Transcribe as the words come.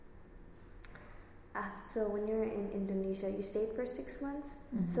So when you're in Indonesia, you stayed for 6 months.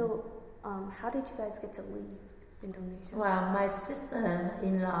 So how did you guys get to leave Indonesia? Well, my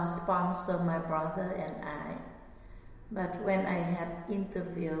sister-in-law sponsored my brother and I. But when I had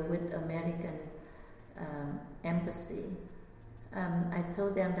interview with American embassy, I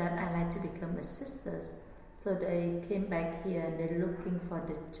told them that I like to become a sister. So they came back here and they're looking for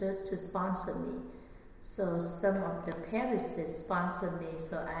the church to sponsor me. So some of the parishes sponsored me,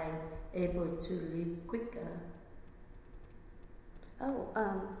 so I able to leave quicker. Oh,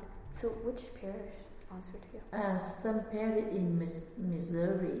 so which parish sponsored you? Some parish in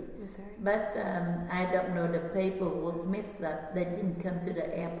Missouri. Missouri. But I don't know, the paperwork mixed up. They didn't come to the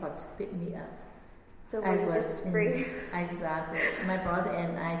airport to pick me up. So were you just free? Exactly. My brother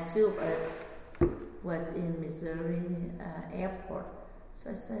and I too was in Missouri airport.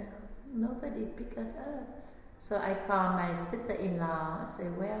 So I said, nobody picked us up. So I called my sister-in-law. I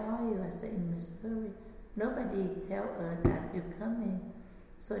said, where are you? I said, in Missouri. Nobody tell us that you're coming.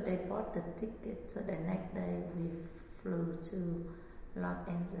 So they bought the ticket. So the next day we flew to Los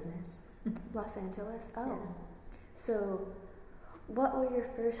Angeles. Los Angeles? Oh. Yeah. So what were your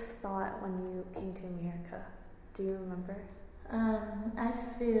first thought when you came to America? Do you remember? I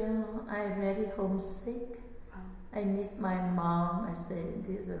feel I'm really homesick. I miss my mom. I said,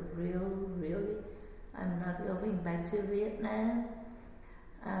 this is really, I'm not going back to Vietnam.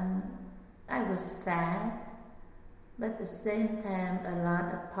 I was sad, but at the same time, a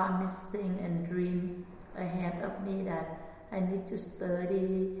lot of promising and dream ahead of me that I need to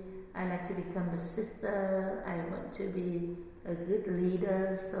study. I like to become a sister. I want to be a good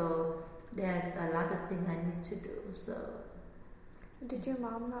leader. So there's a lot of things I need to do. So. Did your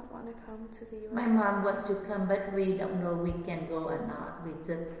mom not want to come to the U.S.? My mom wants to come, but we don't know we can go or not. We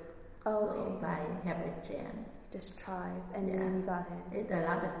just go by, have a chance. Just try, and then you got in. It's a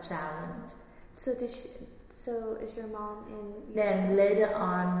lot of challenge. So So is your mom in? Then later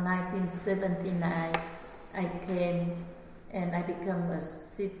on, 1979, I came and I became a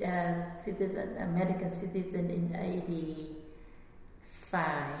citizen, American citizen in '85.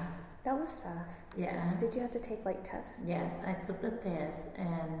 That was fast. Yeah. Did you have to take like tests? Yeah, I took the test,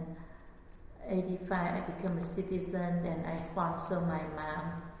 and '85 I became a citizen. Then I sponsored my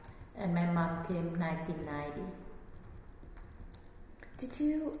mom, and my mom came 1990. Did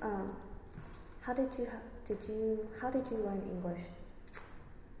you how did you learn English?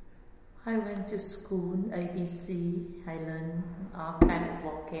 I went to school, ABC. I learned all kind of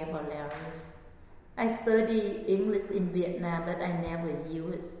vocabularies. I studied English in Vietnam, but I never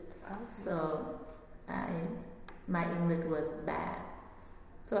used. So my English was bad.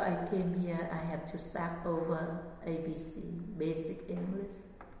 So I came here, I have to start over ABC, basic English.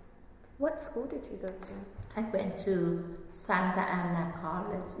 What school did you go to? I went to Santa Ana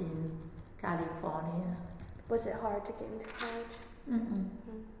College in California. Was it hard to get into college?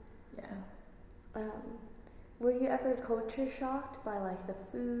 Yeah. Were you ever culture shocked by like the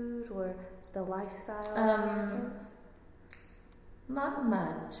food or the lifestyle of Americans? Not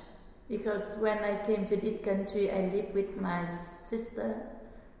much, because when I came to this country, I lived with my sister,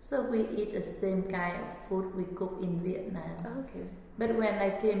 so we eat the same kind of food we cook in Vietnam. Okay. But when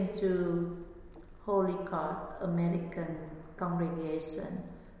I came to Holy God American congregation,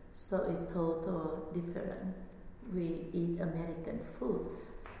 so it's total different. We eat American food,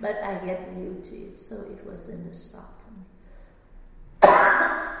 but I get used to it, so it wasn't a shock for me.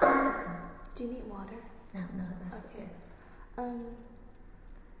 Do you need water? No, that's okay.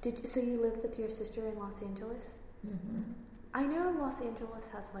 So you lived with your sister in Los Angeles? Mm-hmm. I know Los Angeles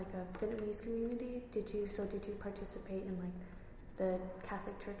has like a Vietnamese community. Did you participate in like the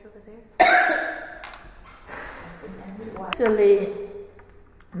Catholic Church over there? Actually,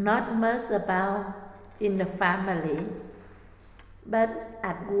 not much about in the family, but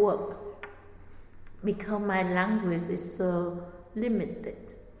at work, because my language is so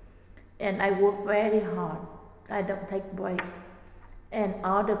limited, and I work very hard. I don't take break, and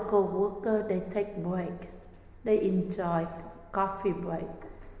all the co-workers, they take break. They enjoy coffee break,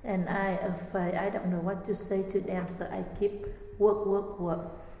 and I afraid I don't know what to say to them, so I keep work.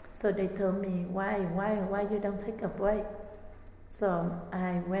 So they told me, why you don't take a break? So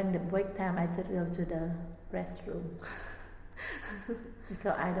when the break time, I just go to the restroom.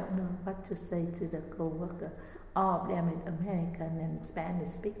 Because I don't know what to say to the co-worker. All of them is American and Spanish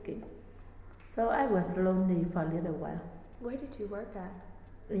speaking. So I was lonely for a little while. Where did you work at?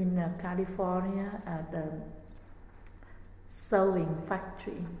 In California at the sewing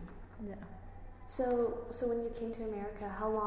factory. Yeah. So when you came to America, how long